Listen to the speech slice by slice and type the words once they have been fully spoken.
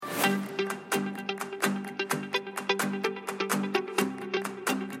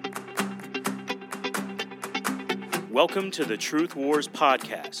Welcome to the Truth Wars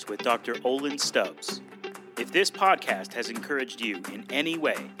podcast with Dr. Olin Stubbs. If this podcast has encouraged you in any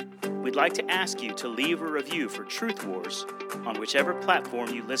way, we'd like to ask you to leave a review for Truth Wars on whichever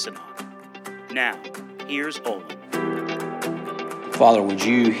platform you listen on. Now, here's Olin. Father, would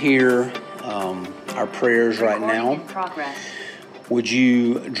you hear our prayers right now? Would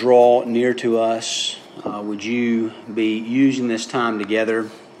you draw near to us? Would you be using this time together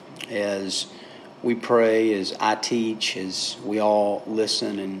as we pray, as I teach, as we all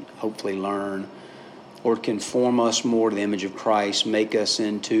listen and hopefully learn? Lord, conform us more to the image of Christ. Make us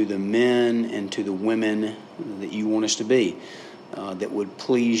into the men and to the women that you want us to be, that would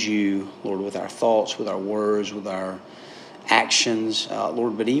please you, Lord, with our thoughts, with our words, with our actions,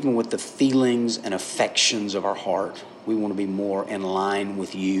 Lord, but even with the feelings and affections of our heart. We want to be more in line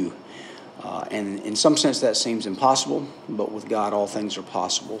with you. And in some sense that seems impossible, but with God all things are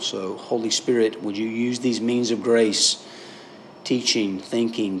possible. So Holy Spirit, would you use these means of grace, teaching,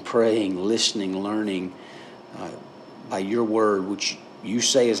 thinking, praying, listening, learning, by your word, which you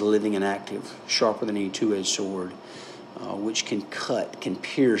say is living and active, sharper than any two-edged sword, which can cut, can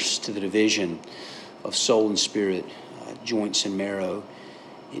pierce to the division of soul and spirit, joints and marrow.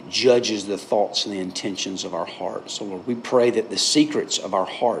 It judges the thoughts and the intentions of our heart. So, Lord, we pray that the secrets of our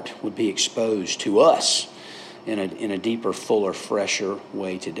heart would be exposed to us in a deeper, fuller, fresher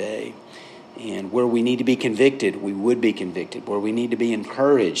way today. And where we need to be convicted, we would be convicted. Where we need to be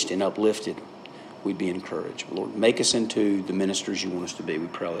encouraged and uplifted, we'd be encouraged. Lord, make us into the ministers you want us to be. We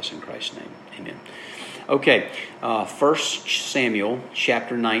pray all this in Christ's name. Amen. Okay, 1 Samuel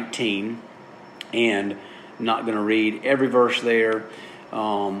chapter 19, and I'm not going to read every verse there.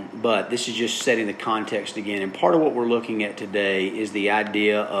 But this is just setting the context again. And part of what we're looking at today is the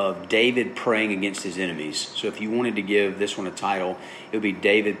idea of David praying against his enemies. So if you wanted to give this one a title, it would be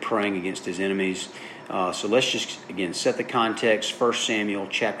David praying against his enemies. So let's just, again, set the context. 1 Samuel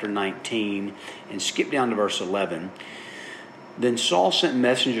chapter 19 and skip down to verse 11. Then Saul sent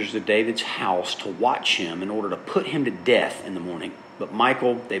messengers to David's house to watch him in order to put him to death in the morning. But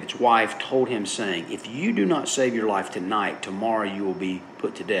Michal, David's wife, told him, saying, "If you do not save your life tonight, tomorrow you will be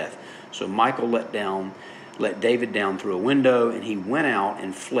put to death." So Michal let David down through a window, and he went out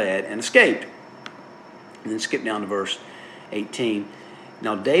and fled and escaped. And then skip down to verse 18.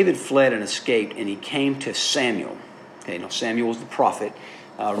 Now David fled and escaped, and he came to Samuel. Okay, now Samuel was the prophet.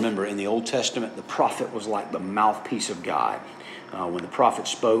 Remember, in the Old Testament, the prophet was like the mouthpiece of God. When the prophet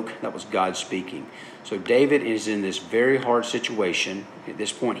spoke, that was God speaking. So David is in this very hard situation. At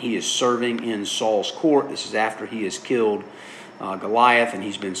this point, he is serving in Saul's court. This is after he has killed Goliath, and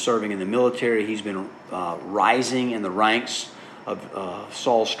he's been serving in the military. He's been rising in the ranks of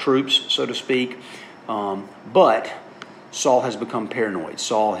Saul's troops, so to speak. But Saul has become paranoid.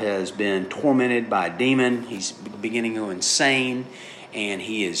 Saul has been tormented by a demon. He's beginning to go insane, and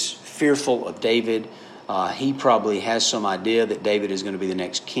he is fearful of David. He probably has some idea that David is going to be the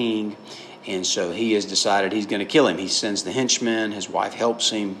next king, and so he has decided he's going to kill him. He sends the henchmen. His wife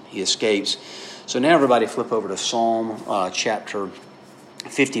helps him. He escapes. So now everybody flip over to Psalm chapter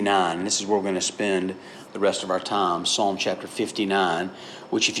 59, and this is where we're going to spend the rest of our time, Psalm chapter 59,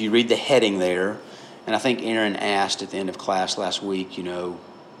 which if you read the heading there, and I think Aaron asked at the end of class last week,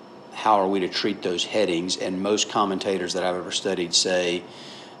 how are we to treat those headings? And most commentators that I've ever studied say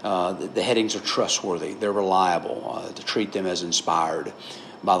the headings are trustworthy. They're reliable, to treat them as inspired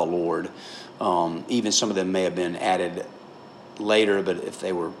by the Lord. Even some of them may have been added later, but if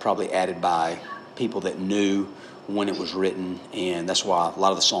they were probably added by people that knew when it was written. And that's why a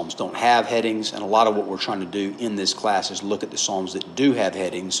lot of the Psalms don't have headings. And a lot of what we're trying to do in this class is look at the Psalms that do have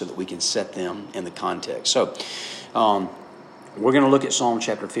headings so that we can set them in the context. So we're going to look at Psalm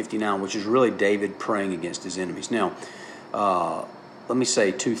chapter 59, which is really David praying against his enemies. Now, let me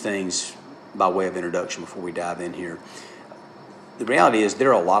say two things by way of introduction before we dive in here. The reality is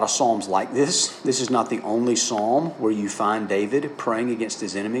there are a lot of psalms like this. This is not the only psalm where you find David praying against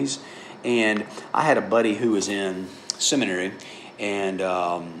his enemies. And I had a buddy who was in seminary, and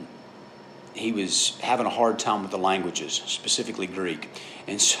he was having a hard time with the languages, specifically Greek.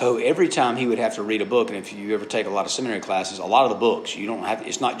 And so every time he would have to read a book, and if you ever take a lot of seminary classes, a lot of the books,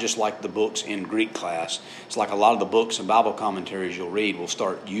 it's not just like the books in Greek class. It's like a lot of the books and Bible commentaries you'll read will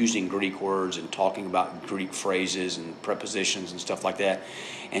start using Greek words and talking about Greek phrases and prepositions and stuff like that.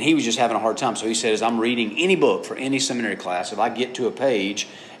 And he was just having a hard time. So he said, as I'm reading any book for any seminary class, if I get to a page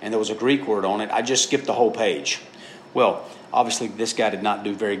and there was a Greek word on it, I just skip the whole page. Well, obviously, this guy did not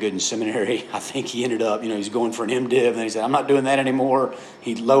do very good in seminary. I think he ended up, he's going for an MDiv, and he said, I'm not doing that anymore.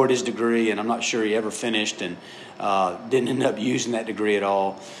 He lowered his degree, and I'm not sure he ever finished, and didn't end up using that degree at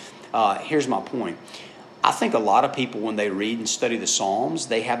all. Here's my point. I think a lot of people, when they read and study the Psalms,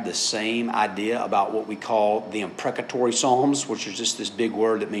 they have the same idea about what we call the imprecatory Psalms, which is just this big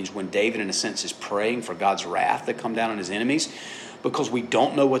word that means when David, in a sense, is praying for God's wrath to come down on his enemies, because we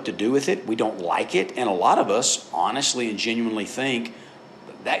don't know what to do with it. We don't like it. And a lot of us honestly and genuinely think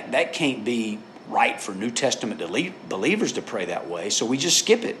that can't be right for New Testament believers to pray that way. So we just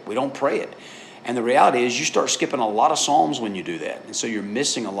skip it. We don't pray it. And the reality is you start skipping a lot of Psalms when you do that. And so you're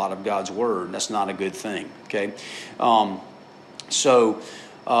missing a lot of God's word. That's not a good thing. Okay. I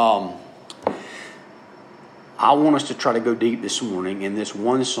want us to try to go deep this morning in this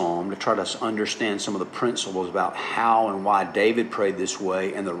one Psalm to try to understand some of the principles about how and why David prayed this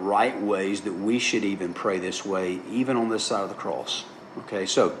way and the right ways that we should even pray this way, even on this side of the cross. Okay,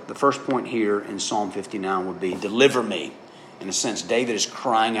 so the first point here in Psalm 59 would be, deliver me. In a sense, David is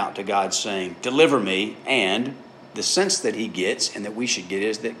crying out to God saying, deliver me, and the sense that he gets and that we should get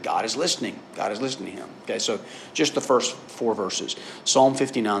is that God is listening. God is listening to him. Okay, so just the first 4 verses. Psalm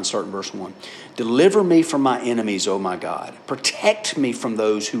 59, starting verse 1. Deliver me from my enemies, O my God. Protect me from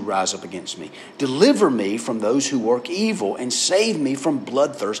those who rise up against me. Deliver me from those who work evil, and save me from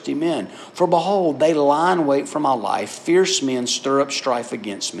bloodthirsty men. For behold, they lie in wait for my life. Fierce men stir up strife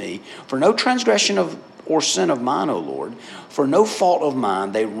against me. For no transgression or sin of mine, O Lord. For no fault of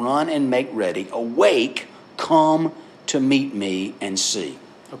mine, they run and make ready. Awake, come to meet me and see.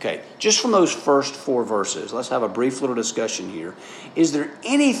 Okay, just from those first 4 verses, let's have a brief little discussion here. Is there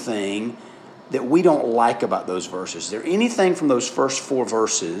anything that we don't like about those verses? Is there anything from those first 4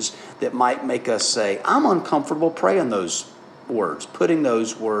 verses that might make us say, I'm uncomfortable praying those words, putting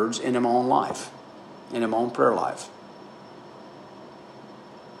those words in my own life, in my own prayer life?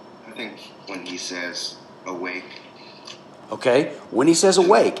 I think when he says awake. Okay, when he says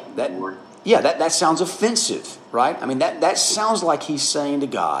awake, that sounds offensive, right? I mean, that sounds like he's saying to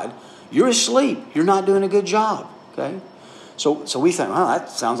God, you're asleep. You're not doing a good job, okay? So we think, that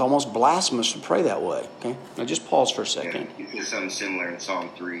sounds almost blasphemous to pray that way, okay? Now just pause for a second. Yeah, he says something similar in Psalm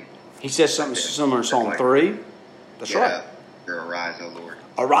 3. He says something similar in Psalm 3? That's right. Arise, O Lord.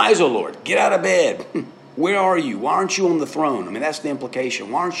 Arise, O Lord. Get out of bed. Where are you? Why aren't you on the throne? I mean, that's the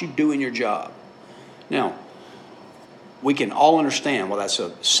implication. Why aren't you doing your job? Now, we can all understand, well, that's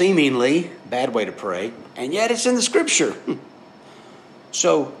a seemingly bad way to pray, and yet it's in the Scripture.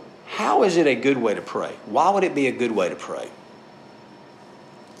 So, how is it a good way to pray? Why would it be a good way to pray?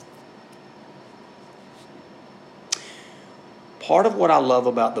 Part of what I love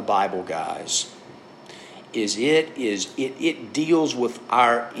about the Bible, guys, is it deals with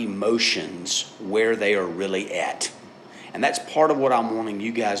our emotions where they are really at. And that's part of what I'm wanting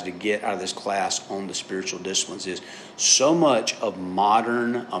you guys to get out of this class on the spiritual disciplines is so much of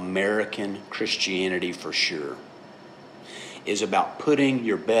modern American Christianity, for sure, is about putting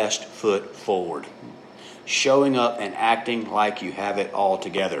your best foot forward, showing up and acting like you have it all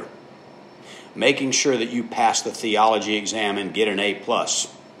together, making sure that you pass the theology exam and get an A+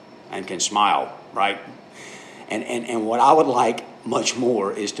 and can smile, right? And what I would like much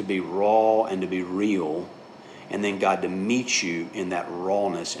more is to be raw and to be real, and then God to meet you in that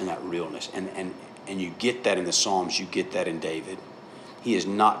rawness and that realness. And you get that in the Psalms. You get that in David. He is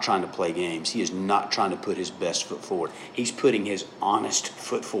not trying to play games. He is not trying to put his best foot forward. He's putting his honest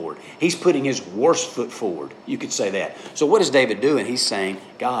foot forward. He's putting his worst foot forward. You could say that. So what is David doing? He's saying,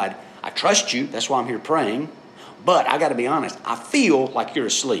 God, I trust you. That's why I'm here praying. But I got to be honest. I feel like you're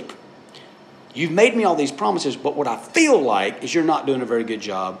asleep. You've made me all these promises, but what I feel like is you're not doing a very good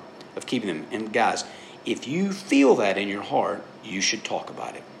job of keeping them. And guys, if you feel that in your heart, you should talk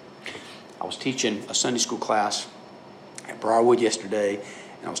about it. I was teaching a Sunday school class at Briarwood yesterday,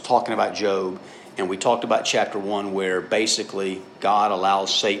 and I was talking about Job, and we talked about chapter 1 where basically God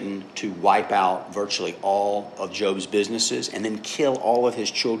allows Satan to wipe out virtually all of Job's businesses and then kill all of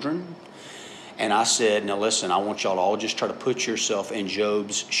his children. And I said, now listen, I want y'all to all just try to put yourself in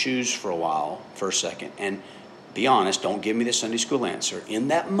Job's shoes for a second, and be honest, don't give me the Sunday school answer. In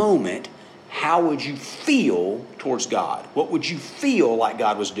that moment, how would you feel towards God? What would you feel like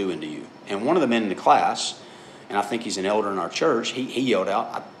God was doing to you? And one of the men in the class, and I think he's an elder in our church, he yelled out,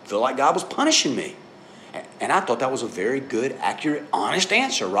 I feel like God was punishing me. And I thought that was a very good, accurate, honest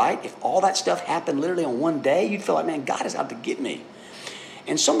answer, right? If all that stuff happened literally on one day, you'd feel like, man, God is out to get me.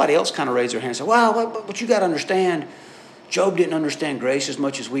 And somebody else kind of raised their hand and said, well, but you got to understand, Job didn't understand grace as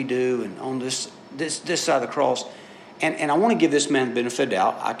much as we do, and on this side of the cross. And I want to give this man the benefit of the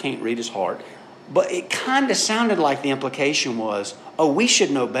doubt. I can't read his heart. But it kind of sounded like the implication was, oh, we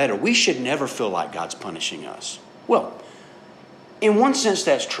should know better. We should never feel like God's punishing us. Well, in one sense,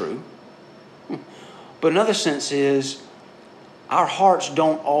 that's true. But another sense is our hearts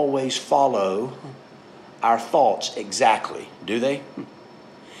don't always follow our thoughts exactly, do they?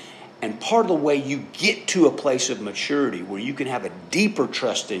 And part of the way you get to a place of maturity where you can have a deeper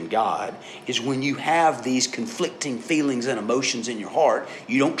trust in God is when you have these conflicting feelings and emotions in your heart.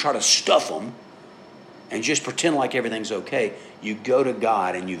 You don't try to stuff them and just pretend like everything's okay. You go to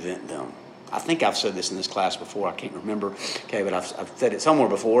God and you vent them. I think I've said this in this class before. I can't remember, okay, but I've said it somewhere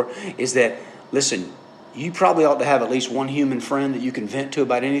before, is that, listen, you probably ought to have at least one human friend that you can vent to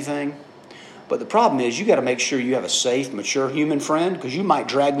about anything. But the problem is you got to make sure you have a safe, mature human friend, because you might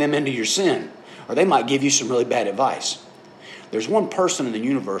drag them into your sin, or they might give you some really bad advice. There's one person in the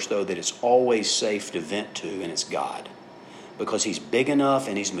universe, though, that it's always safe to vent to, and it's God, because he's big enough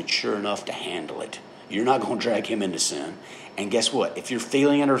and he's mature enough to handle it. You're not going to drag him into sin. And guess what? If you're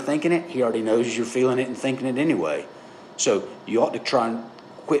feeling it or thinking it, he already knows you're feeling it and thinking it anyway. So you ought to try and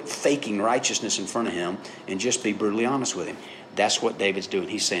quit faking righteousness in front of him and just be brutally honest with him. That's what David's doing.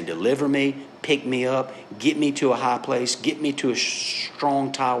 He's saying, deliver me, pick me up, get me to a high place, get me to a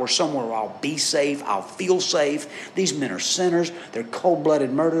strong tower, somewhere where I'll be safe, I'll feel safe. These men are sinners. They're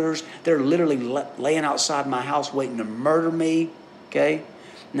cold-blooded murderers. They're literally laying outside my house waiting to murder me. Okay?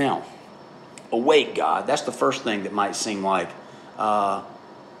 Now, awake, God. That's the first thing that might seem like, that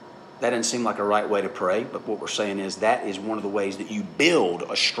doesn't seem like a right way to pray. But what we're saying is that is one of the ways that you build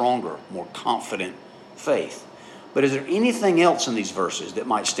a stronger, more confident faith. But is there anything else in these verses that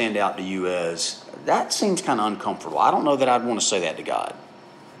might stand out to you as, that seems kind of uncomfortable? I don't know that I'd want to say that to God.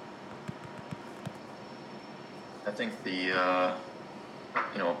 I think he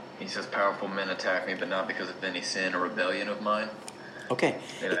says, powerful men attack me, but not because of any sin or rebellion of mine. Okay.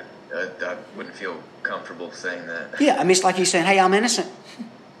 And I wouldn't feel comfortable saying that. Yeah, I mean, it's like he's saying, hey, I'm innocent,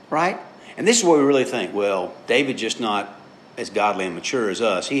 right? And this is what we really think. Well, David just not as godly and mature as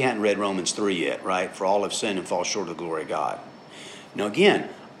us. He hadn't read Romans 3 yet, right? For all have sinned and fall short of the glory of God. Now, again,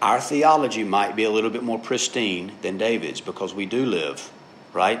 our theology might be a little bit more pristine than David's because we do live,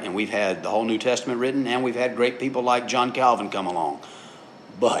 right? And we've had the whole New Testament written, and we've had great people like John Calvin come along.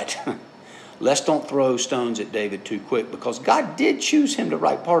 But let's don't throw stones at David too quick, because God did choose him to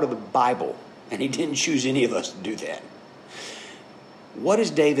write part of the Bible, and he didn't choose any of us to do that. What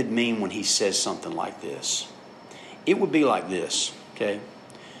does David mean when he says something like this? It would be like this, okay?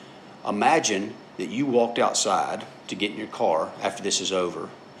 Imagine that you walked outside to get in your car after this is over,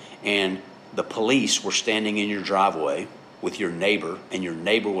 and the police were standing in your driveway with your neighbor, and your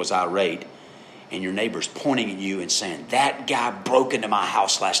neighbor was irate, and your neighbor's pointing at you and saying, that guy broke into my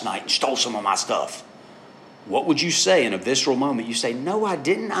house last night and stole some of my stuff. What would you say in a visceral moment? You say, no, I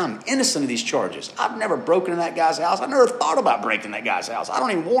didn't. I'm innocent of these charges. I've never broken into that guy's house. I never thought about breaking that guy's house. I don't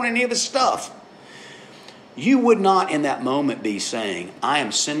even want any of his stuff. You would not in that moment be saying, I am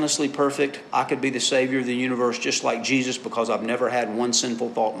sinlessly perfect. I could be the Savior of the universe just like Jesus because I've never had one sinful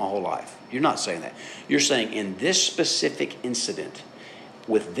thought my whole life. You're not saying that. You're saying in this specific incident,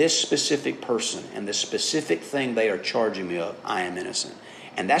 with this specific person and the specific thing they are charging me of, I am innocent.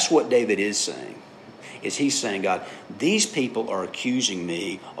 And that's what David is saying. Is he's saying, God, these people are accusing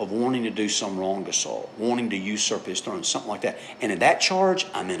me of wanting to do some wrong to Saul, wanting to usurp his throne, something like that. And in that charge,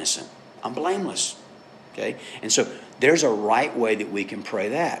 I'm innocent. I'm blameless. Okay? And so there's a right way that we can pray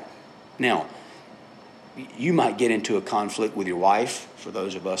that. Now, you might get into a conflict with your wife, for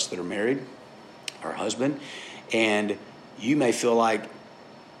those of us that are married, or husband, and you may feel like,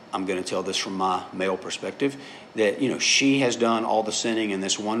 I'm going to tell this from my male perspective, that, she has done all the sinning in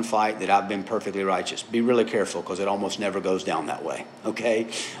this one fight that I've been perfectly righteous. Be really careful, because it almost never goes down that way, okay?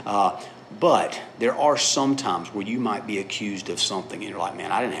 But there are some times where you might be accused of something, and you're like,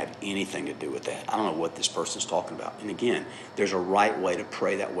 man, I didn't have anything to do with that. I don't know what this person's talking about. And again, there's a right way to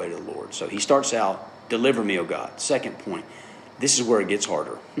pray that way to the Lord. So he starts out, deliver me, O God. Second point, this is where it gets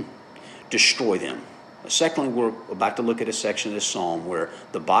harder. Destroy them. Secondly, we're about to look at a section of this psalm where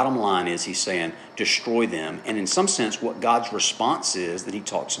the bottom line is he's saying, destroy them. And in some sense, what God's response is that he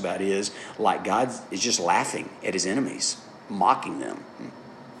talks about is like God is just laughing at his enemies, mocking them.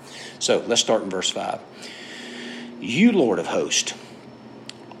 So let's start in verse 5. You, Lord of hosts,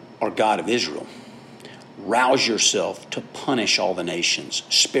 are God of Israel. Rouse yourself to punish all the nations.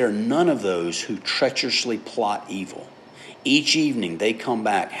 Spare none of those who treacherously plot evil. Each evening they come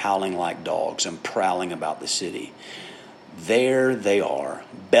back howling like dogs and prowling about the city. There they are,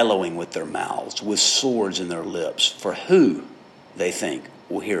 bellowing with their mouths, with swords in their lips. For who, they think,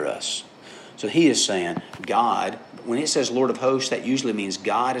 will hear us? So he is saying, God, when it says Lord of hosts, that usually means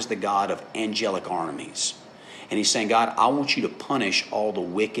God is the God of angelic armies. And he's saying, God, I want you to punish all the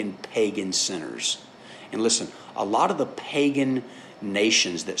wicked pagan sinners. And listen, a lot of the pagan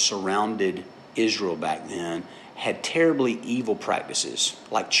nations that surrounded Israel back then had terribly evil practices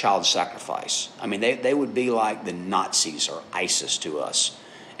like child sacrifice. I mean, they would be like the Nazis or ISIS to us.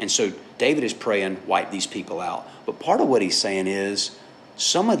 And so David is praying, wipe these people out. But part of what he's saying is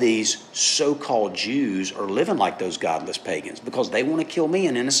some of these so-called Jews are living like those godless pagans because they want to kill me,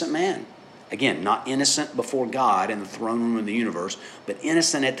 an innocent man. Again, not innocent before God and the throne room of the universe, but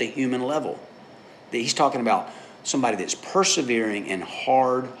innocent at the human level. He's talking about somebody that's persevering in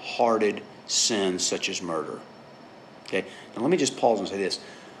hard-hearted sins such as murder. Okay, now let me just pause and say this.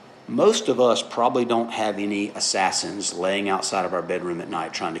 Most of us probably don't have any assassins laying outside of our bedroom at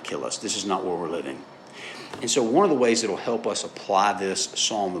night trying to kill us. This is not where we're living. And so one of the ways that will help us apply this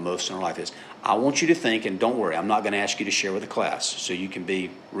psalm the most in our life is, I want you to think, and don't worry, I'm not going to ask you to share with the class, so you can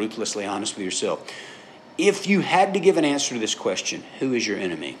be ruthlessly honest with yourself. If you had to give an answer to this question, who is your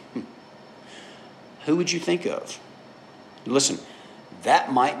enemy? Who would you think of? Listen,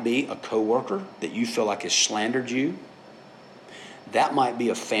 that might be a coworker that you feel like has slandered you. That might be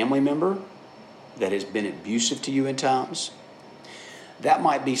a family member that has been abusive to you at times. That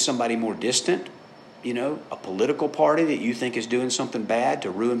might be somebody more distant, a political party that you think is doing something bad to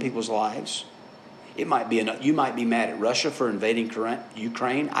ruin people's lives. It might be you might be mad at Russia for invading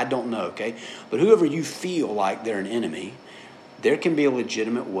Ukraine. I don't know, okay? But whoever you feel like they're an enemy, there can be a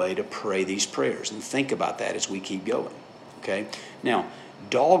legitimate way to pray these prayers. And think about that as we keep going, okay? Now,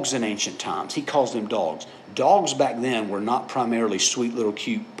 dogs in ancient times, he calls them dogs. Dogs back then were not primarily sweet little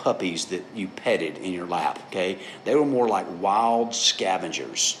cute puppies that you petted in your lap, okay? They were more like wild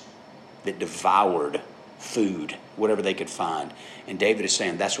scavengers that devoured food, whatever they could find. And David is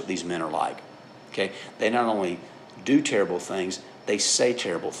saying that's what these men are like, okay? They not only do terrible things, they say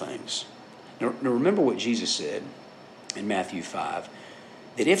terrible things. Now remember what Jesus said in Matthew 5,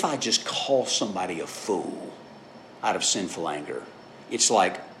 that if I just call somebody a fool out of sinful anger, it's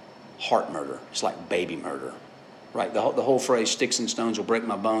like heart murder. It's like baby murder, right? The whole phrase, sticks and stones will break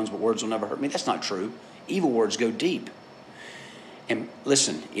my bones, but words will never hurt me. That's not true. Evil words go deep. And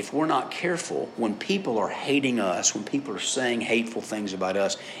listen, if we're not careful, when people are hating us, when people are saying hateful things about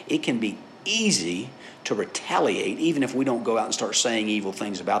us, it can be easy to retaliate, even if we don't go out and start saying evil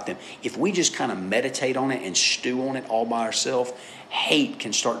things about them. If we just kind of meditate on it and stew on it all by ourselves, hate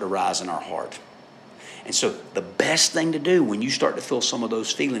can start to rise in our heart. And so the best thing to do when you start to feel some of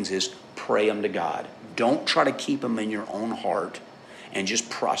those feelings is pray them to God. Don't try to keep them in your own heart and just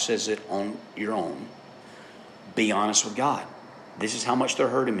process it on your own. Be honest with God. This is how much they're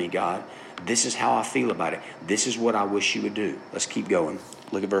hurting me, God. This is how I feel about it. This is what I wish you would do. Let's keep going.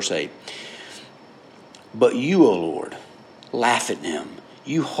 Look at verse 8. But you, O Lord, laugh at them.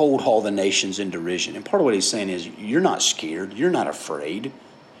 You hold all the nations in derision. And part of what he's saying is you're not scared. You're not afraid.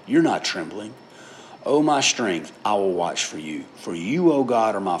 You're not trembling. O my strength, I will watch for you. For you, O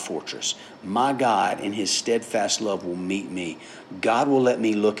God, are my fortress. My God, in his steadfast love, will meet me. God will let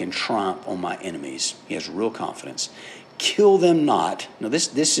me look in triumph on my enemies. He has real confidence. Kill them not. Now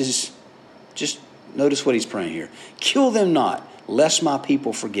this is, just notice what he's praying here. Kill them not, lest my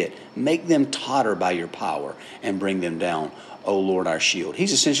people forget. Make them totter by your power and bring them down, O Lord, our shield.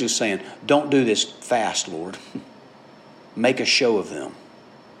 He's essentially saying, don't do this fast, Lord. Make a show of them.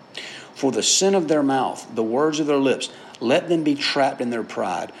 For the sin of their mouth, the words of their lips, let them be trapped in their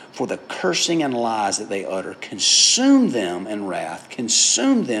pride. For the cursing and lies that they utter, consume them in wrath.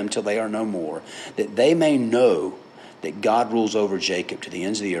 Consume them till they are no more, that they may know that God rules over Jacob to the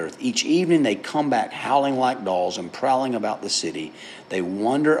ends of the earth. Each evening they come back howling like dogs and prowling about the city. They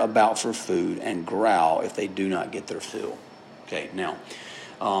wander about for food and growl if they do not get their fill. Okay, now,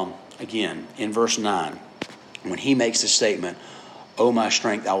 again, in verse 9, when he makes the statement, O my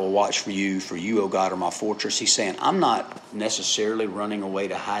strength, I will watch for you, O God, are my fortress. He's saying, I'm not necessarily running away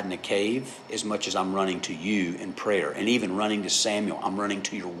to hide in a cave as much as I'm running to you in prayer. And even running to Samuel, I'm running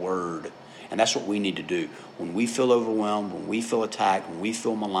to your word. And that's what we need to do. When we feel overwhelmed, when we feel attacked, when we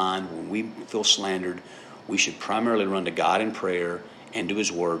feel maligned, when we feel slandered, we should primarily run to God in prayer and to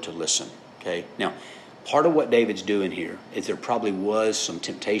his word to listen. Okay? Now, part of what David's doing here is there probably was some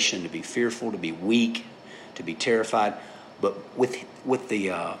temptation to be fearful, to be weak, to be terrified. But with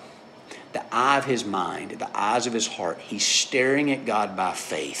the eye of his mind, the eyes of his heart, he's staring at God by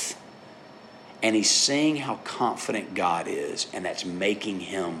faith. And he's seeing how confident God is, and that's making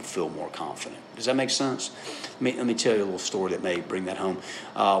him feel more confident. Does that make sense? Let me tell you a little story that may bring that home.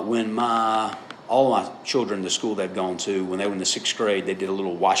 When my all of my children, the school they've gone to, when they were in the 6th grade, they did a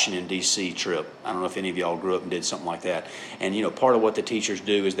little Washington, D.C. trip. I don't know if any of y'all grew up and did something like that. And, part of what the teachers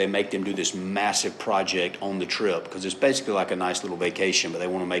do is they make them do this massive project on the trip, because it's basically like a nice little vacation, but they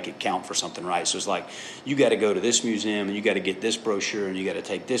want to make it count for something, right? So it's like, you got to go to this museum, and you got to get this brochure, and you got to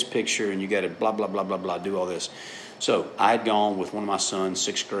take this picture, and you got to blah, blah, blah, blah, blah, do all this. So I had gone with one of my sons,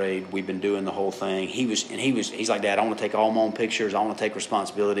 6th grade. We've been doing the whole thing. He's like, Dad, I want to take all my own pictures. I want to take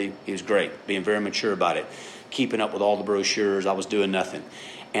responsibility. He was great, being very mature about it, keeping up with all the brochures. I was doing nothing.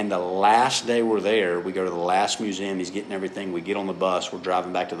 And the last day we're there, we go to the last museum. He's getting everything. We get on the bus. We're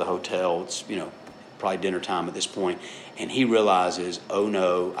driving back to the hotel. It's, probably dinner time at this point. And he realizes, oh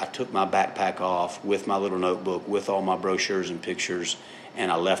no, I took my backpack off with my little notebook, with all my brochures and pictures,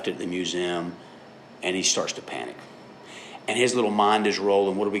 and I left it at the museum. And he starts to panic. And his little mind is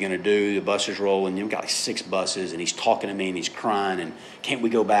rolling. What are we going to do? The bus is rolling. We've got like 6 buses, and he's talking to me, and he's crying, and can't we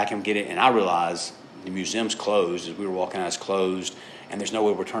go back and get it? And I realize the museum's closed. As we were walking out, it's closed, and there's no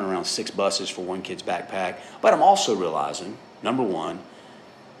way we're turning around 6 buses for one kid's backpack. But I'm also realizing, number one,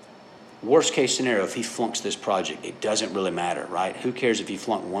 worst case scenario, if he flunks this project, it doesn't really matter, right? Who cares if he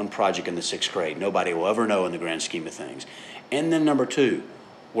flunked one project in the 6th grade? Nobody will ever know in the grand scheme of things. And then number two,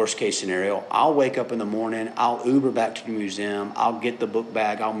 worst case scenario, I'll wake up in the morning, I'll Uber back to the museum, I'll get the book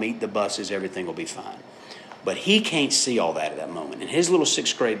bag, I'll meet the buses, everything will be fine. But he can't see all that at that moment. In his little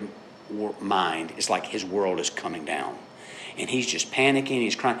 6th grade mind, it's like his world is coming down. And he's just panicking,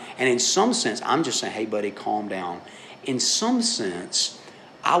 he's crying. And in some sense, I'm just saying, hey, buddy, calm down. In some sense,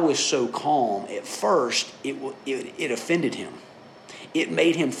 I was so calm, at first, it offended him. It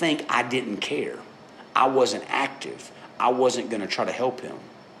made him think I didn't care. I wasn't active. I wasn't going to try to help him.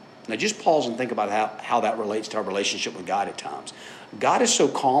 Now, just pause and think about how that relates to our relationship with God at times. God is so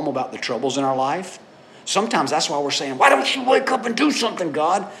calm about the troubles in our life. Sometimes that's why we're saying, why don't you wake up and do something,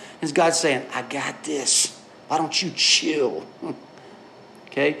 God? And God's saying, I got this. Why don't you chill?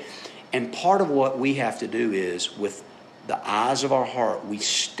 Okay? And part of what we have to do is, with the eyes of our heart, we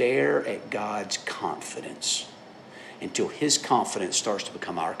stare at God's confidence until his confidence starts to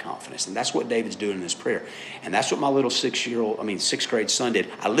become our confidence. And that's what David's doing in this prayer. And that's what my little 6th grade son did.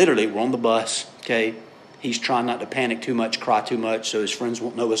 We're on the bus, okay? He's trying not to panic too much, cry too much, so his friends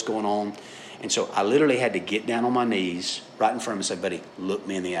won't know what's going on. And so I literally had to get down on my knees right in front of him and say, buddy, look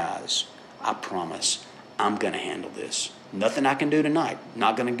me in the eyes. I promise I'm going to handle this. Nothing I can do tonight.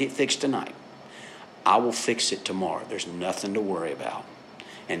 Not going to get fixed tonight. I will fix it tomorrow. There's nothing to worry about.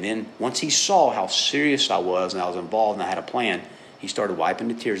 And then once he saw how serious I was and I was involved and I had a plan, he started wiping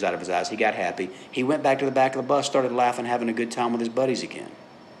the tears out of his eyes. He got happy. He went back to the back of the bus, started laughing, having a good time with his buddies again.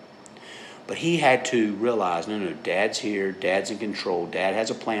 But he had to realize, no, Dad's here. Dad's in control. Dad has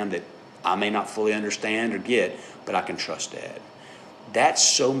a plan that I may not fully understand or get, but I can trust Dad. That's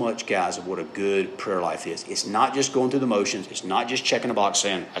so much, guys, of what a good prayer life is. It's not just going through the motions. It's not just checking a box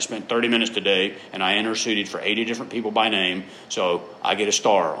saying, I spent 30 minutes today and I interceded for 80 different people by name, so I get a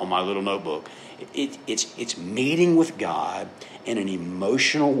star on my little notebook. It's meeting with God in an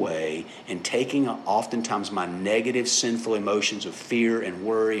emotional way and taking oftentimes my negative, sinful emotions of fear and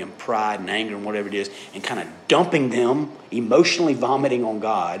worry and pride and anger and whatever it is and kind of dumping them, emotionally vomiting on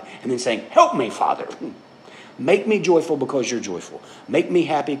God, and then saying, help me, Father. Make me joyful because you're joyful. Make me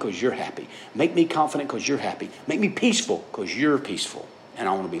happy because you're happy. Make me confident because you're happy. Make me peaceful because you're peaceful. And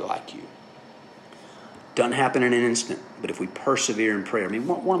I want to be like you. Doesn't happen in an instant, but if we persevere in prayer.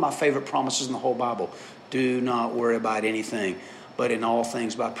 One of my favorite promises in the whole Bible, do not worry about anything, but in all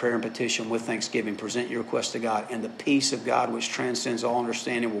things by prayer and petition with thanksgiving, present your request to God, and the peace of God which transcends all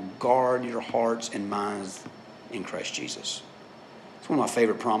understanding will guard your hearts and minds in Christ Jesus. It's one of my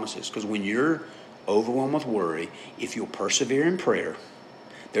favorite promises, because when you're overwhelmed with worry, if you'll persevere in prayer,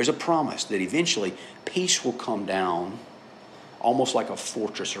 there's a promise that eventually peace will come down almost like a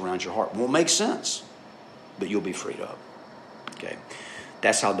fortress around your heart. It won't make sense, but you'll be freed up. Okay,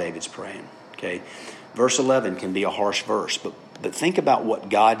 that's how David's praying. Okay, verse 11 can be a harsh verse, but think about what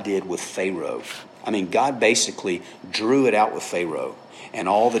God did with Pharaoh. God basically drew it out with Pharaoh and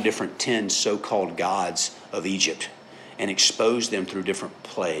all the different 10 so-called gods of Egypt and exposed them through different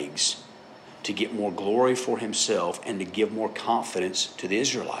plagues to get more glory for himself and to give more confidence to the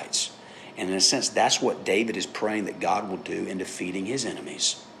Israelites. And in a sense, that's what David is praying that God will do in defeating his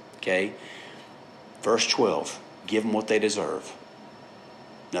enemies. Okay? Verse 12, give them what they deserve.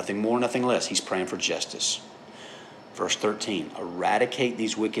 Nothing more, nothing less. He's praying for justice. Verse 13, eradicate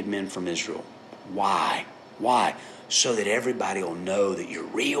these wicked men from Israel. Why? Why? So that everybody will know that you're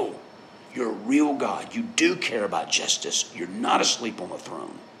real. You're a real God. You do care about justice. You're not asleep on the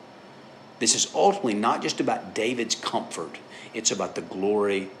throne. This is ultimately not just about David's comfort. It's about the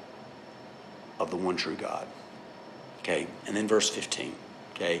glory of the one true God. Okay, and then verse 15.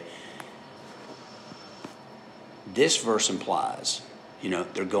 Okay, this verse implies,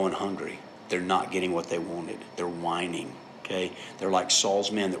 they're going hungry. They're not getting what they wanted. They're whining. Okay, they're like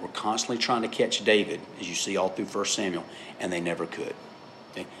Saul's men that were constantly trying to catch David, as you see all through 1 Samuel, and they never could.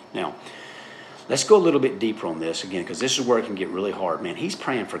 Okay, now let's go a little bit deeper on this again, because this is where it can get really hard. Man, he's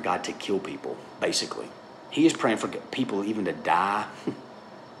praying for God to kill people, basically. He is praying for people even to die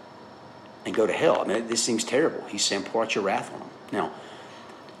and go to hell. I mean, this seems terrible. He's saying, pour out your wrath on them. Now,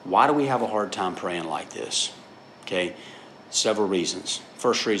 why do we have a hard time praying like this? Okay, several reasons.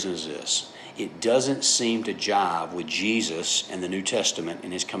 First reason is this. It doesn't seem to jive with Jesus and the New Testament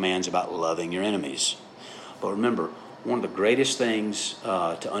and his commands about loving your enemies. But remember, one of the greatest things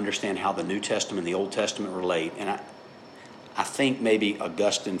to understand how the New Testament and the Old Testament relate, and I think maybe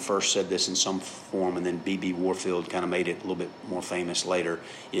Augustine first said this in some form, and then B.B. Warfield kind of made it a little bit more famous later,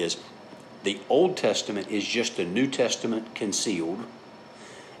 is the Old Testament is just the New Testament concealed,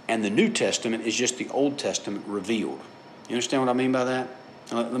 and the New Testament is just the Old Testament revealed. You understand what I mean by that?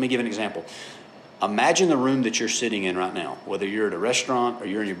 Let me give an example. Imagine the room that you're sitting in right now, whether you're at a restaurant or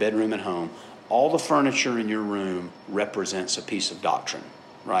you're in your bedroom at home. All the furniture in your room represents a piece of doctrine,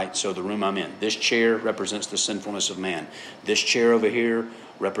 right? So the room I'm in, this chair represents the sinfulness of man. This chair over here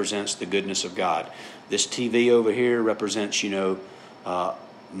represents the goodness of God. This TV over here represents,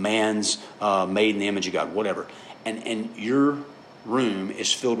 man's made in the image of God, whatever. And your room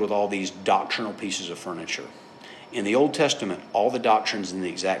is filled with all these doctrinal pieces of furniture. In the Old Testament, all the doctrine's in the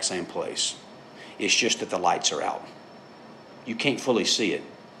exact same place. It's just that the lights are out. You can't fully see it.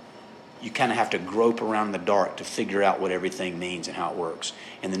 You kind of have to grope around in the dark to figure out what everything means and how it works.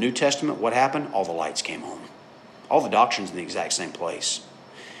 In the New Testament, what happened? All the lights came on. All the doctrine's in the exact same place.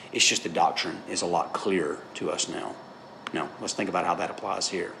 It's just the doctrine is a lot clearer to us now. Now, let's think about how that applies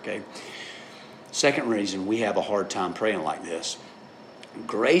here, okay? Second reason we have a hard time praying like this.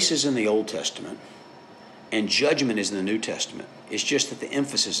 Grace is in the Old Testament, and judgment is in the New Testament. It's just that the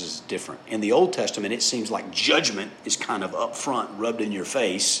emphasis is different. In the Old Testament, it seems like judgment is kind of up front, rubbed in your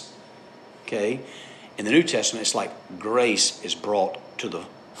face. Okay? In the New Testament, it's like grace is brought to the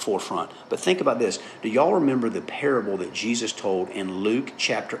forefront. But think about this. Do y'all remember the parable that Jesus told in Luke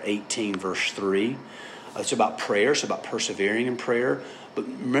chapter 18, verse 3? It's about prayer. It's about persevering in prayer. But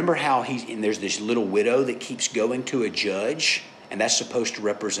remember how there's this little widow that keeps going to a judge? And that's supposed to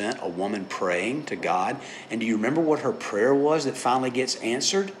represent a woman praying to God. And do you remember what her prayer was that finally gets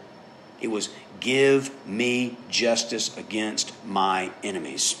answered? It was, give me justice against my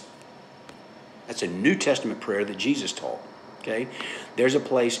enemies. That's a New Testament prayer that Jesus taught. Okay? There's a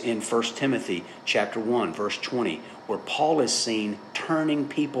place in 1 Timothy chapter 1, verse 20, where Paul is seen turning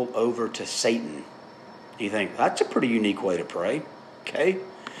people over to Satan. You think, that's a pretty unique way to pray. Okay?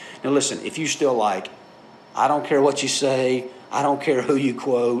 Now listen, if you still like, I don't care what you say, I don't care who you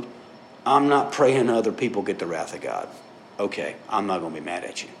quote, I'm not praying other people get the wrath of God. Okay, I'm not going to be mad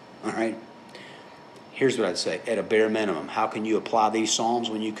at you. All right? Here's what I'd say. At a bare minimum, how can you apply these Psalms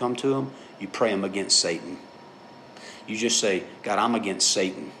when you come to them? You pray them against Satan. You just say, God, I'm against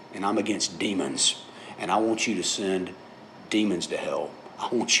Satan, and I'm against demons, and I want you to send demons to hell. I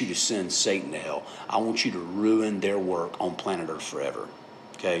want you to send Satan to hell. I want you to ruin their work on planet Earth forever.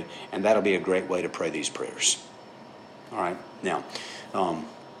 Okay? And that'll be a great way to pray these prayers. All right? Now,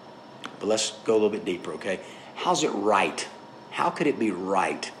 but let's go a little bit deeper, okay? How's it right? How could it be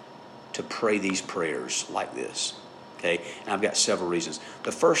right to pray these prayers like this? Okay? And I've got several reasons.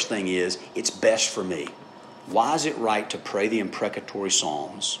 The first thing is, it's best for me. Why is it right to pray the imprecatory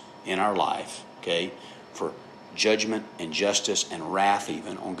psalms in our life, okay, for judgment and justice and wrath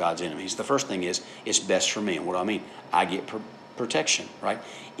even on God's enemies? The first thing is, it's best for me. And what do I mean? I get protection, right?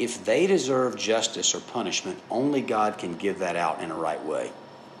 If they deserve justice or punishment, only God can give that out in a right way.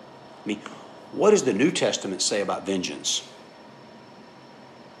 I mean, what does the New Testament say about vengeance?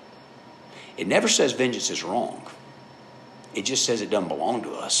 It never says vengeance is wrong. It just says it doesn't belong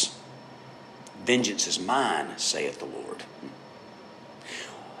to us. Vengeance is mine, saith the Lord.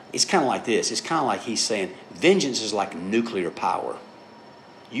 It's kind of like this. It's kind of like he's saying, vengeance is like nuclear power.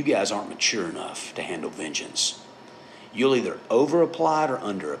 You guys aren't mature enough to handle vengeance. You'll either over-apply it or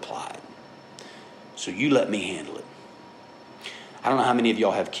under-apply it. So you let me handle it. I don't know how many of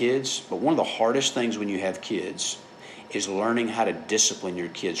y'all have kids, but one of the hardest things when you have kids is learning how to discipline your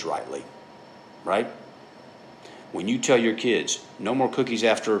kids rightly. Right? When you tell your kids, no more cookies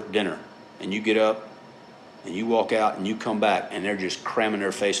after dinner, and you get up and you walk out and you come back and they're just cramming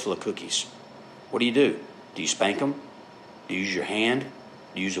their face full of cookies, what do? Do you spank them? Do you use your hand?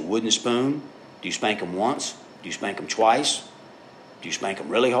 Do you use a wooden spoon? Do you spank them once? Do you spank them twice? Do you spank them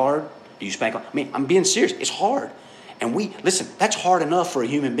really hard? Do you spank? I mean, I'm being serious. It's hard. And listen, that's hard enough for a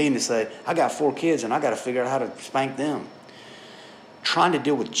human being to say, I got 4 kids and I got to figure out how to spank them. Trying to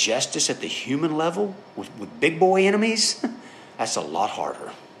deal with justice at the human level with big boy enemies, that's a lot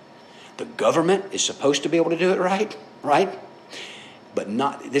harder. The government is supposed to be able to do it right? But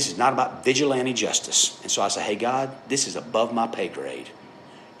this is not about vigilante justice. And so I say, hey, God, this is above my pay grade.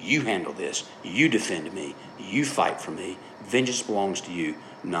 You handle this. You defend me. You fight for me. Vengeance belongs to you,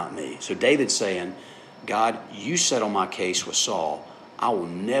 not me. So David's saying, God, you settle my case with Saul. I will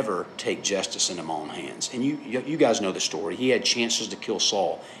never take justice into my own hands. And you guys know the story. He had chances to kill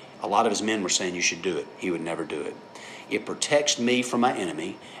Saul. A lot of his men were saying you should do it. He would never do it. It protects me from my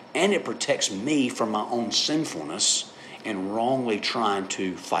enemy, and it protects me from my own sinfulness and wrongly trying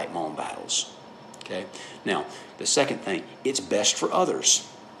to fight my own battles. Okay? Now, the second thing, it's best for others.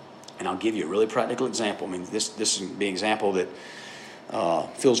 And I'll give you a really practical example. I mean, this is be an example that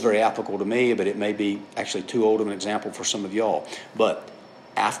feels very applicable to me, but it may be actually too old of an example for some of y'all. But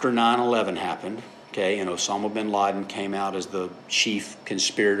after 9/11 happened, okay, and Osama bin Laden came out as the chief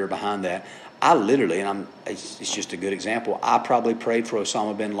conspirator behind that, I literally, and it's just a good example, I probably prayed for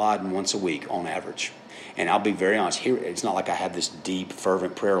Osama bin Laden once a week on average. And I'll be very honest, here it's not like I had this deep,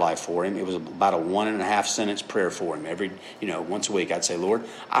 fervent prayer life for him. It was about a 1.5 sentence prayer for him. Once a week I'd say, Lord,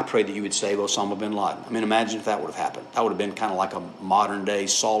 I pray that you would save Osama bin Laden. I mean, imagine if that would have happened. That would have been kind of like a modern day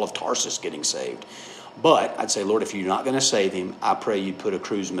Saul of Tarsus getting saved. But I'd say, Lord, if you're not going to save him, I pray you'd put a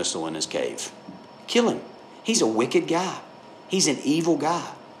cruise missile in his cave. Kill him. He's a wicked guy. He's an evil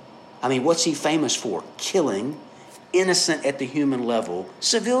guy. I mean, what's he famous for? Killing innocent at the human level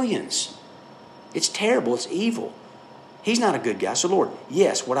civilians. It's terrible. It's evil. He's not a good guy. So, Lord,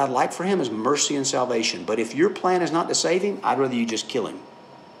 yes, what I'd like for him is mercy and salvation. But if your plan is not to save him, I'd rather you just kill him.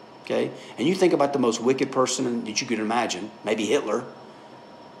 Okay? And you think about the most wicked person that you could imagine, maybe Hitler.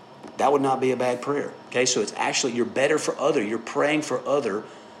 That would not be a bad prayer. Okay? So it's actually, you're better for other. You're praying for other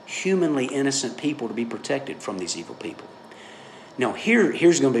humanly innocent people to be protected from these evil people. Now,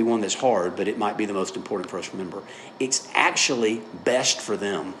 here's going to be one that's hard, but it might be the most important for us to remember. It's actually best for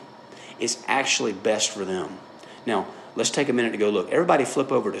them. It's actually best for them. Now, let's take a minute to go look. Everybody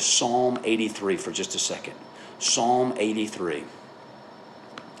flip over to Psalm 83 for just a second. Psalm 83.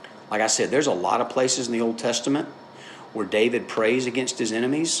 Like I said, there's a lot of places in the Old Testament where David prays against his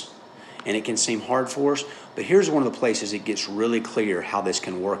enemies, and it can seem hard for us. But here's one of the places it gets really clear how this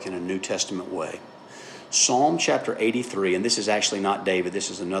can work in a New Testament way. Psalm chapter 83, and this is actually not David. This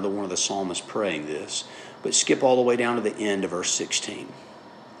is another one of the psalmists praying this. But skip all the way down to the end of verse 16.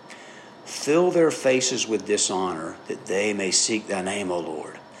 Fill their faces with dishonor, that they may seek thy name, O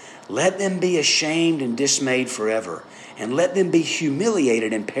Lord. Let them be ashamed and dismayed forever, and let them be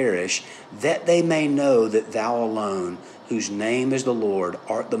humiliated and perish, that they may know that thou alone, whose name is the Lord,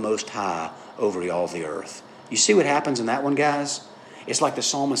 art the most high over all the earth. You see what happens in that one, guys? It's like the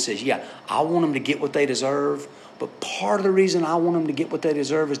psalmist says, yeah, I want them to get what they deserve, but part of the reason I want them to get what they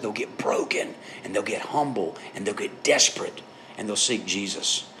deserve is they'll get broken, and they'll get humble, and they'll get desperate, and they'll seek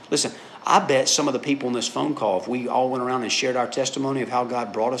Jesus. Listen, I bet some of the people in this phone call, if we all went around and shared our testimony of how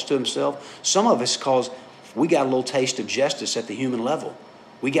God brought us to himself, some of us, because we got a little taste of justice at the human level.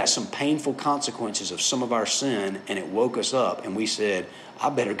 We got some painful consequences of some of our sin, and it woke us up, and we said, I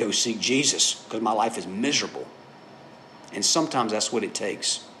better go seek Jesus because my life is miserable. And sometimes that's what it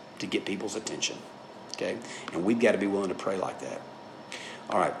takes to get people's attention. Okay? And we've got to be willing to pray like that.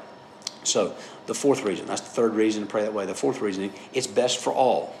 All right. So the fourth reason, that's the third reason to pray that way. The fourth reason, it's best for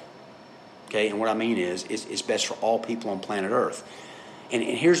all. Okay, and what I mean is, it's best for all people on planet Earth. And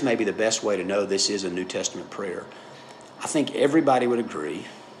here's maybe the best way to know this is a New Testament prayer. I think everybody would agree.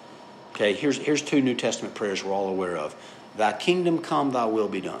 Okay, here's 2 New Testament prayers we're all aware of. Thy kingdom come, thy will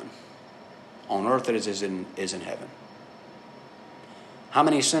be done, on earth as it is in heaven. How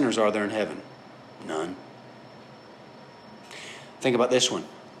many sinners are there in heaven? None. Think about this one.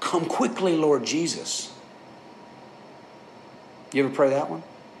 Come quickly, Lord Jesus. You ever pray that one?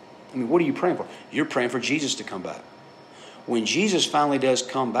 I mean, what are you praying for? You're praying for Jesus to come back. When Jesus finally does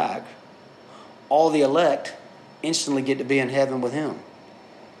come back, all the elect instantly get to be in heaven with him.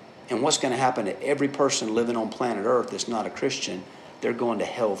 And what's going to happen to every person living on planet Earth that's not a Christian? They're going to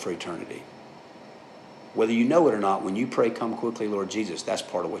hell for eternity. Whether you know it or not, when you pray, come quickly, Lord Jesus, that's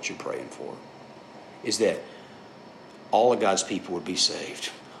part of what you're praying for. Is that all of God's people would be saved.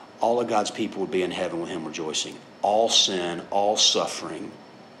 All of God's people would be in heaven with him rejoicing. All sin, all suffering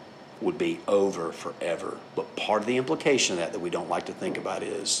would be over forever. But part of the implication of that we don't like to think about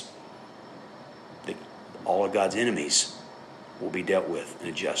is that all of God's enemies will be dealt with in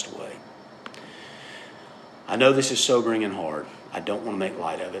a just way. I know this is sobering and hard. I don't want to make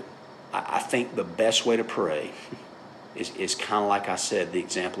light of it. I think the best way to pray is kind of like I said, the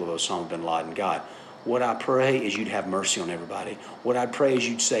example of Osama bin Laden. God, what I pray is you'd have mercy on everybody. What I pray is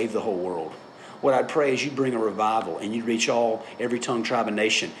you'd save the whole world. What I'd pray is you'd bring a revival and you'd reach every tongue, tribe, and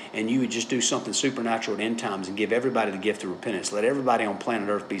nation, and you would just do something supernatural at end times and give everybody the gift of repentance. Let everybody on planet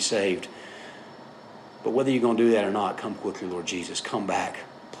Earth be saved. But whether you're going to do that or not, come quickly, Lord Jesus. Come back.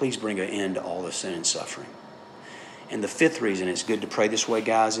 Please bring an end to all the sin and suffering. And the fifth reason it's good to pray this way,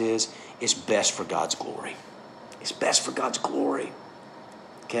 guys, is it's best for God's glory. It's best for God's glory.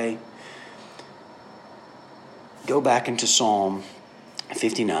 Okay? Go back into Psalm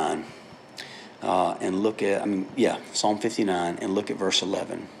 59. And look at, Psalm 59, and look at verse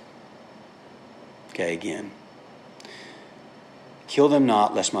 11. Okay, again. Kill them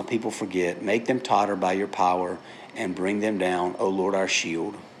not, lest my people forget. Make them totter by your power, and bring them down, O Lord, our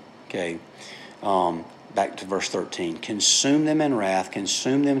shield. Okay, back to verse 13. Consume them in wrath,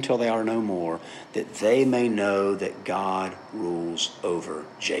 consume them until they are no more, that they may know that God rules over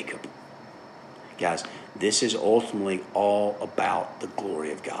Jacob. Guys, this is ultimately all about the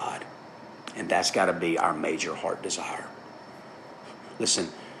glory of God. And that's got to be our major heart desire. Listen,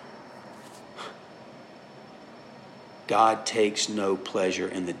 God takes no pleasure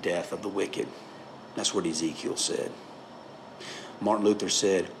in the death of the wicked. That's what Ezekiel said. Martin Luther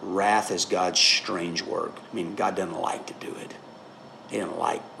said, wrath is God's strange work. I mean, God doesn't like to do it. He doesn't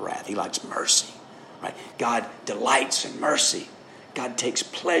like wrath. He likes mercy. Right? God delights in mercy. God takes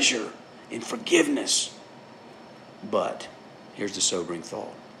pleasure in forgiveness. But here's the sobering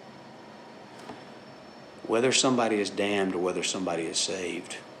thought. Whether somebody is damned or whether somebody is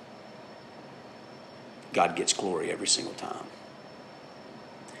saved, God gets glory every single time.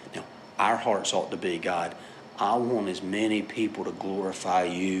 Now, our hearts ought to be, God, I want as many people to glorify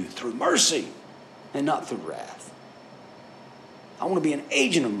you through mercy and not through wrath. I want to be an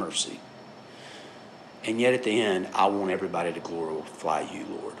agent of mercy. And yet at the end, I want everybody to glorify you,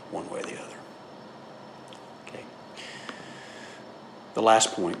 Lord, one way or the other. Okay. The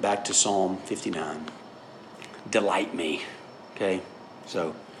last point, back to Psalm 59. Delight me. Okay?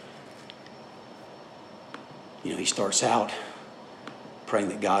 So, he starts out praying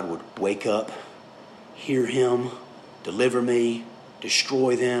that God would wake up, hear him, deliver me,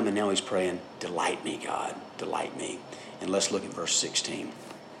 destroy them, and now he's praying, delight me, God, delight me. And let's look at verse 16.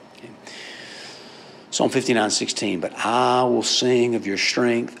 Okay. Psalm 59:16. But I will sing of your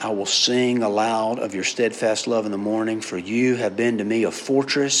strength. I will sing aloud of your steadfast love in the morning. For you have been to me a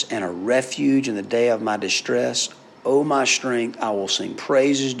fortress and a refuge in the day of my distress. O my strength, I will sing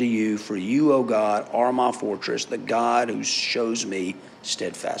praises to you. For you, O God, are my fortress, the God who shows me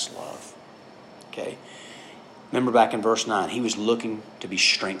steadfast love. Okay. Remember back in verse 9, he was looking to be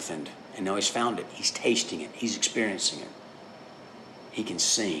strengthened. And now he's found it. He's tasting it. He's experiencing it. He can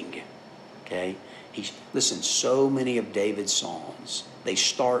sing. Okay. Listen, so many of David's songs, they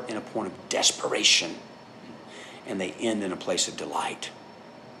start in a point of desperation and they end in a place of delight.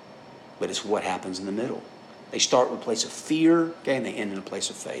 But it's what happens in the middle. They start with a place of fear, okay, and they end in a place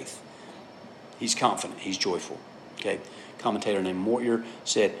of faith. He's confident. He's joyful. Okay. Commentator named Mortier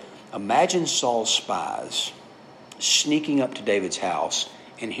said, imagine Saul's spies sneaking up to David's house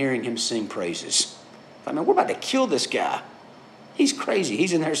and hearing him sing praises. I mean, we're about to kill this guy. He's crazy.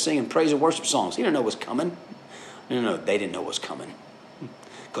 He's in there singing praise and worship songs. He didn't know what's coming. No, they didn't know what was coming.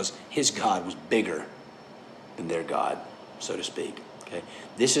 Because his God was bigger than their God, so to speak. Okay?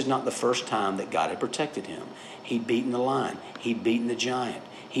 This is not the first time that God had protected him. He'd beaten the lion. He'd beaten the giant.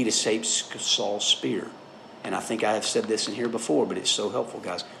 He'd escaped Saul's spear. And I think I have said this in here before, but it's so helpful,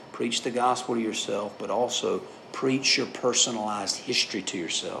 guys. Preach the gospel to yourself, but also preach your personalized history to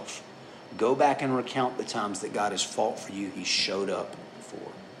yourself. Go back and recount the times that God has fought for you. He showed up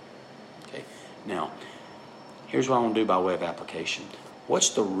before. Okay. Now, here's what I want to do by way of application.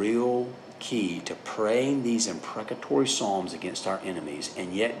 What's the real key to praying these imprecatory psalms against our enemies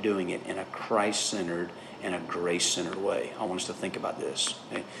and yet doing it in a Christ-centered and a grace-centered way? I want us to think about this.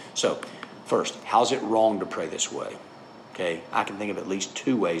 Okay? So, first, how's it wrong to pray this way? Okay, I can think of at least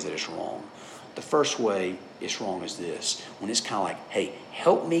two ways that it's wrong. The first way it's wrong is this. When it's kind of like, hey,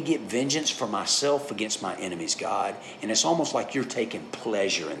 help me get vengeance for myself against my enemies, God. And it's almost like you're taking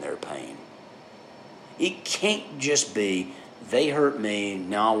pleasure in their pain. It can't just be, they hurt me,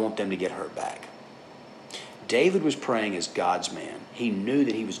 now I want them to get hurt back. David was praying as God's man. He knew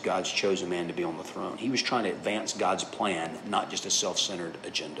that he was God's chosen man to be on the throne. He was trying to advance God's plan, not just a self-centered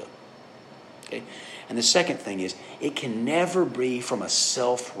agenda. Okay? And the second thing is, it can never be from a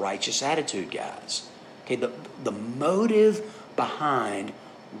self-righteous attitude, guys. Okay, the motive behind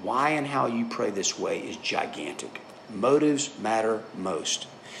why and how you pray this way is gigantic. Motives matter most.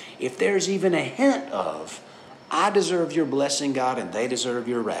 if there's even a hint of, I deserve your blessing, God, and they deserve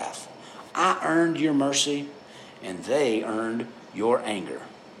your wrath. I earned your mercy, and they earned your anger.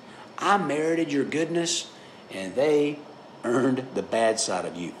 I merited your goodness, and they earned the bad side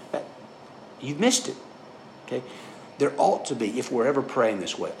of you. You've missed it. Okay? There ought to be, if we're ever praying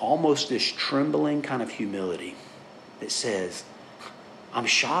this way, almost this trembling kind of humility that says, I'm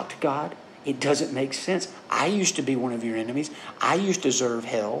shocked, God. It doesn't make sense. I used to be one of your enemies. I used to deserve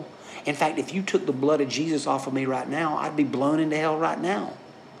hell. In fact, if you took the blood of Jesus off of me right now, I'd be blown into hell right now.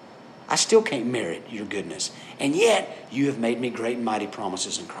 I still can't merit your goodness. And yet, you have made me great and mighty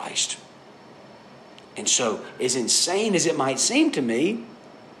promises in Christ. And so, as insane as it might seem to me,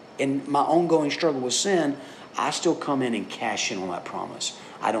 in my ongoing struggle with sin, I still come in and cash in on that promise.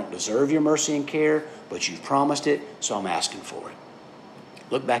 I don't deserve your mercy and care, but you've promised it, so I'm asking for it.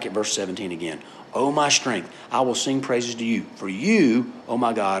 Look back at verse 17 again. O my strength, I will sing praises to you. For you, O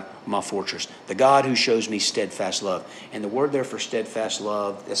my God, my fortress, the God who shows me steadfast love. And the word there for steadfast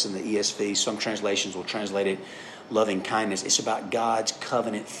love, that's in the ESV. Some translations will translate it loving kindness. It's about God's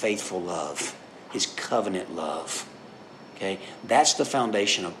covenant faithful love, his covenant love. Okay, that's the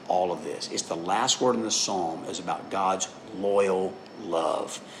foundation of all of this. It's the last word in the psalm is about God's loyal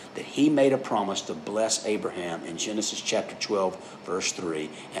love. That he made a promise to bless Abraham in Genesis chapter 12, verse 3,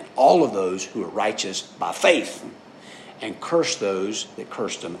 and all of those who are righteous by faith, and curse those that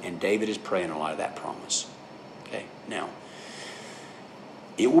cursed him. And David is praying a lot of that promise. Okay, now,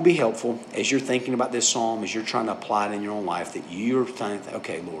 it will be helpful as you're thinking about this psalm, as you're trying to apply it in your own life, that you're thinking,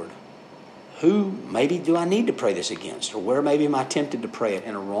 okay, Lord, who maybe do I need to pray this against? Or where maybe am I tempted to pray it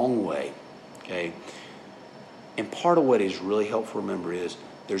in a wrong way? Okay. And part of what is really helpful to remember is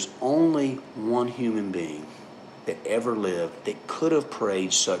there's only one human being that ever lived that could have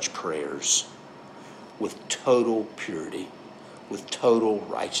prayed such prayers with total purity, with total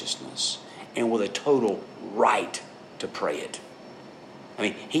righteousness, and with a total right to pray it. I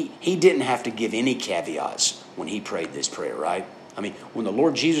mean, he didn't have to give any caveats when he prayed this prayer, right? I mean, when the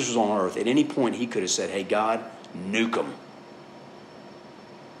Lord Jesus was on earth, at any point he could have said, hey, God, nuke them.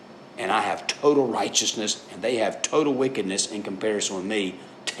 And I have total righteousness, and they have total wickedness in comparison with me.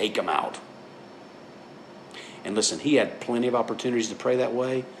 Take them out. And listen, he had plenty of opportunities to pray that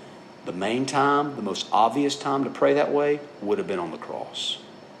way. The main time, the most obvious time to pray that way would have been on the cross.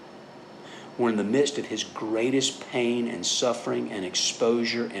 When in the midst of his greatest pain and suffering and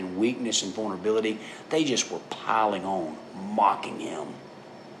exposure and weakness and vulnerability, they just were piling on, mocking him.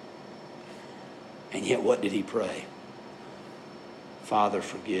 And yet what did he pray? Father,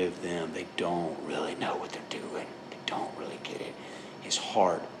 forgive them. They don't really know what they're doing. They don't really get it. His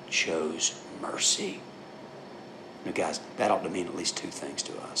heart chose mercy. Now, guys, that ought to mean at least two things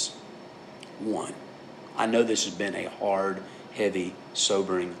to us. One, I know this has been a hard, heavy,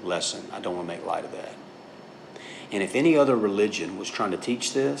 sobering lesson. I don't want to make light of that. And if any other religion was trying to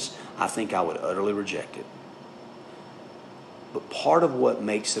teach this, I think I would utterly reject it. But part of what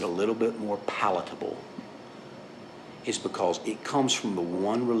makes it a little bit more palatable is because it comes from the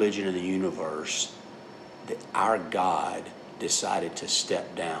one religion in the universe that our God decided to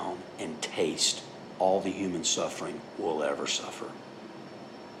step down and taste all the human suffering we'll ever suffer.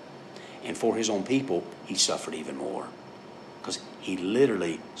 And for his own people, he suffered even more. Because he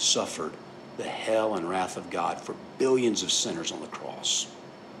literally suffered the hell and wrath of God for billions of sinners on the cross.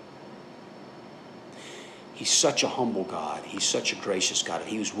 He's such a humble God. He's such a gracious God. If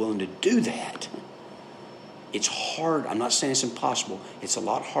he was willing to do that, it's hard. I'm not saying it's impossible. It's a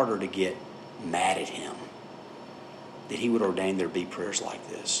lot harder to get mad at him that he would ordain there be prayers like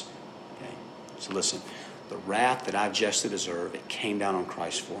this. Okay? So listen, the wrath that I justly deserve, it came down on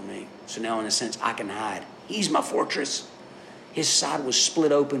Christ for me. So now in a sense, I can hide. He's my fortress. His side was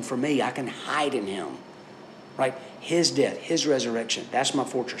split open for me. I can hide in him. Right? His death, his resurrection, that's my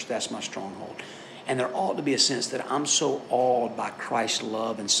fortress. That's my stronghold. And there ought to be a sense that I'm so awed by Christ's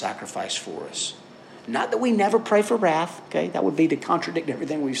love and sacrifice for us. Not that we never pray for wrath, okay? That would be to contradict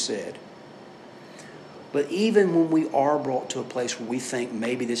everything we've said. But even when we are brought to a place where we think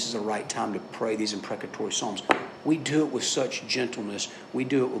maybe this is the right time to pray these imprecatory psalms, we do it with such gentleness. We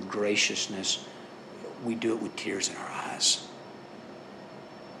do it with graciousness. We do it with tears in our eyes.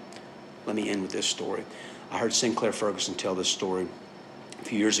 Let me end with this story. I heard Sinclair Ferguson tell this story a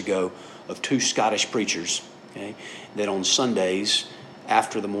few years ago of two Scottish preachers, okay, that on Sundays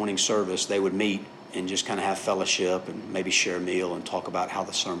after the morning service they would meet and just kind of have fellowship and maybe share a meal and talk about how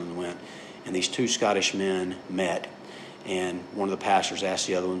the sermon went. And these two Scottish men met, and one of the pastors asked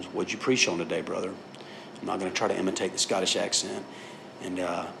the other ones, "What'd you preach on today, brother?" I'm not going to try to imitate the Scottish accent. And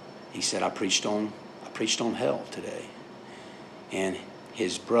he said, I preached on hell today. And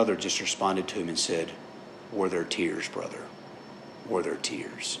His brother just responded to him and said, "Were there tears, brother? Were there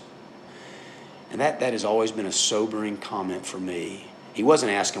tears?" And that has always been a sobering comment for me. He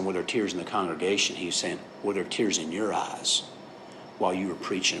wasn't asking, were there tears in the congregation? He was saying, were there tears in your eyes while you were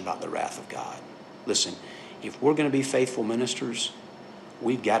preaching about the wrath of God? Listen, if we're going to be faithful ministers,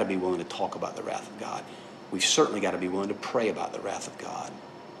 we've got to be willing to talk about the wrath of God. We've certainly got to be willing to pray about the wrath of God.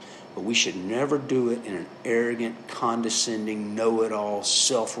 But we should never do it in an arrogant, condescending, know-it-all,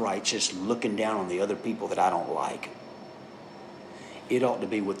 self-righteous, looking down on the other people that I don't like. It ought to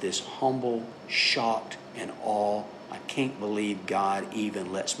be with this humble, shocked, and awe. I can't believe God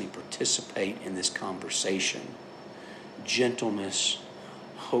even lets me participate in this conversation. Gentleness,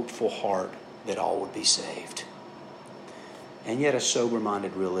 hopeful heart that all would be saved. And yet a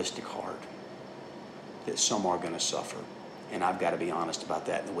sober-minded, realistic heart that some are going to suffer. And I've got to be honest about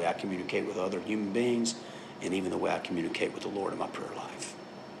that in the way I communicate with other human beings and even the way I communicate with the Lord in my prayer life.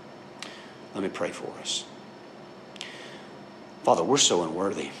 Let me pray for us. Father, we're so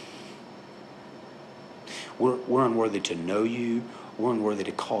unworthy. We're unworthy to know you. We're unworthy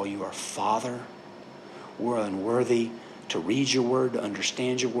to call you our Father. We're unworthy to read your word, to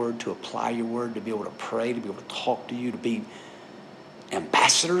understand your word, to apply your word, to be able to pray, to be able to talk to you, to be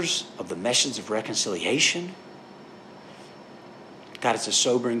ambassadors of the message of reconciliation. God, it's a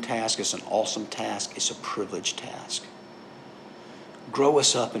sobering task. It's an awesome task. It's a privileged task. Grow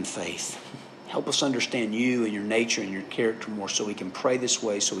us up in faith. Help us understand you and your nature and your character more so we can pray this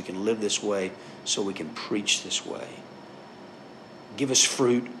way, so we can live this way, so we can preach this way. Give us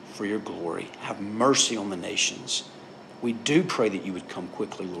fruit for your glory. Have mercy on the nations. We do pray that you would come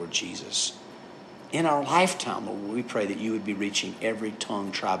quickly, Lord Jesus. In our lifetime, Lord, we pray that you would be reaching every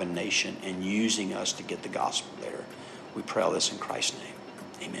tongue, tribe, and nation and using us to get the gospel there. We pray all this in Christ's name.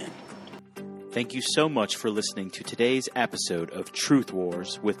 Amen. Thank you so much for listening to today's episode of Truth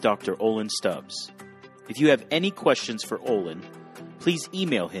Wars with Dr. Olin Stubbs. If you have any questions for Olin, please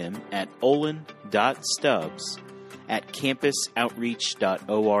email him at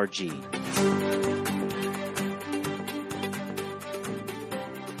olin.stubbs@campusoutreach.org.